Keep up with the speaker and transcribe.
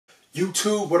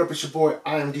YouTube, what up? It's your boy,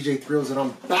 Iamdjthrillz, and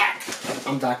I'm back.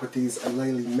 I'm back with these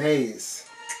Aleali Mays.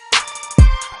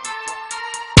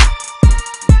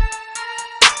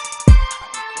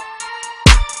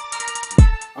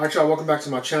 Alright y'all, welcome back to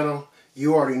my channel.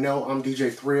 You already know I'm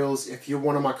Iamdjthrillz. If you're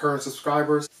one of my current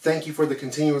subscribers, thank you for the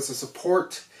continuous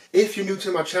support. If you're new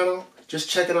to my channel, just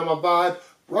checking out my vibe,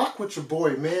 rock with your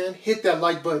boy, man. Hit that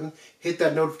like button, hit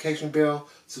that notification bell,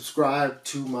 subscribe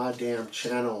to my damn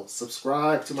channel.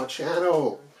 Subscribe to my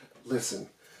channel. Listen,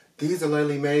 these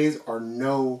Aleali Mays are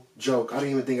no joke. I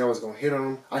didn't even think I was going to hit on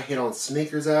them. I hit on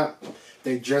Sneakers app.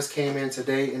 They just came in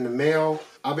today in the mail.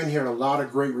 I've been hearing a lot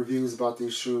of great reviews about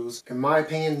these shoes. In my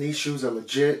opinion, these shoes are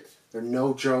legit. They're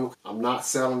no joke. I'm not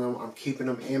selling them. I'm keeping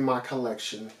them in my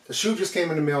collection. The shoe just came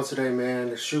in the mail today, man.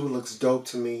 The shoe looks dope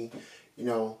to me. You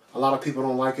know, a lot of people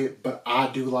don't like it, but I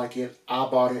do like it. I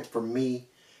bought it for me.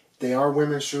 They are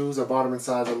women's shoes. I bought them in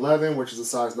size 11, which is a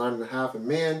size 9.5 in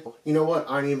men. You know what?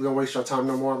 I ain't even gonna waste your time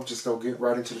no more. I'm just gonna get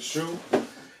right into the shoe.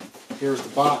 Here's the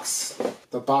box.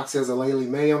 The box has Aleali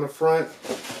May on the front.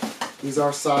 These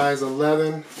are size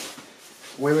 11,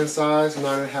 women's size,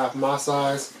 9.5 my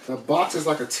size. The box is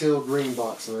like a teal green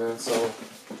box, man. So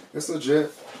it's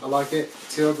legit. I like it.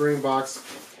 Teal green box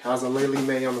has Aleali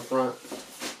May on the front.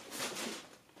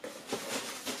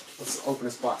 Let's open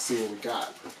this box, see what we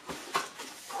got.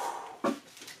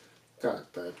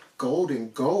 Got that gold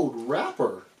and gold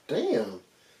wrapper. Damn.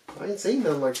 I ain't seen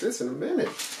nothing like this in a minute.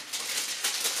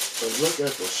 But look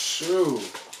at the shoe.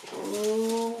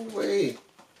 Oh, wait.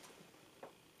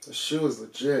 The shoe is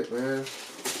legit, man.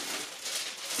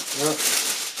 Yep.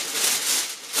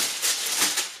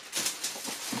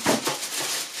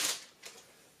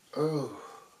 Oh,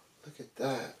 look at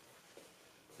that.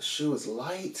 The shoe is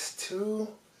light, too.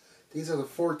 These are the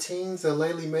 14s, the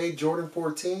Aleali May Jordan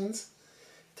 14s.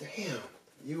 Damn,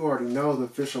 you already know the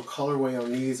official colorway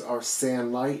on these are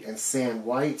sand light and sand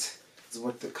white. Is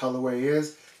what the colorway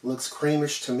is. Looks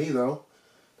creamish to me though.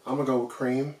 I'm gonna go with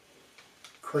cream.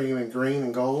 Cream and green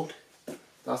and gold.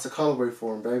 That's the colorway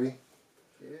for them, baby.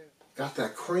 Yeah. Got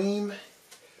that cream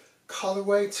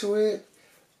colorway to it.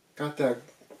 Got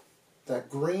that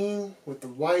green with the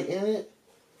white in it.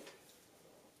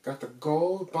 Got the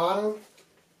gold bottom.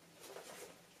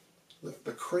 Look,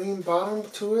 the cream bottom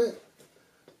to it.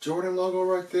 Jordan logo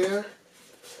right there.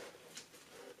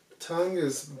 Tongue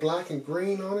is black and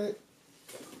green on it.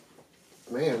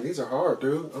 Man, these are hard,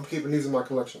 dude. I'm keeping these in my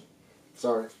collection.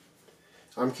 Sorry.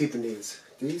 I'm keeping these.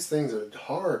 These things are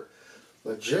hard.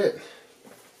 Legit.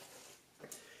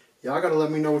 Y'all gotta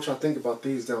let me know what y'all think about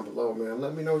these down below, man.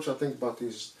 Let me know what y'all think about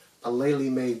these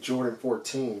Aleali May Jordan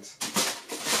 14s.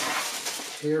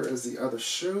 Here is the other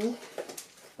shoe.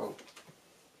 Oh.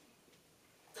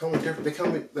 Come with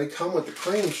different, they come with the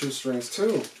cream shoestrings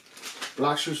too.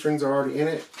 Black shoestrings are already in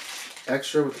it.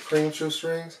 Extra with the cream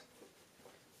shoestrings.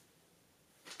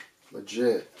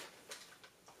 Legit.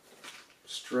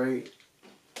 Straight.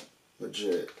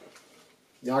 Legit.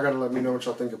 Y'all gotta let me know what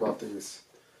y'all think about these.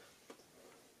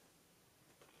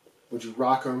 Would you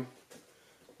rock them?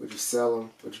 Would you sell them?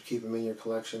 Would you keep them in your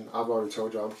collection? I've already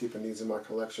told y'all I'm keeping these in my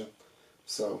collection.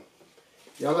 So,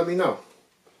 y'all let me know.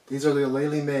 These are the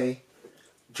Aleali May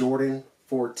Jordan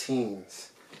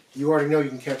 14s. You already know you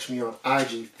can catch me on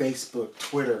IG, Facebook,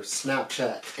 Twitter,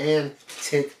 Snapchat, and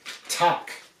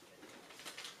TikTok.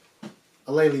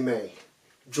 Aleali May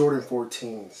Jordan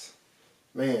 14s.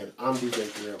 Man, I'm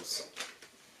Iamdjthrillz.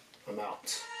 I'm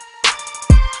out.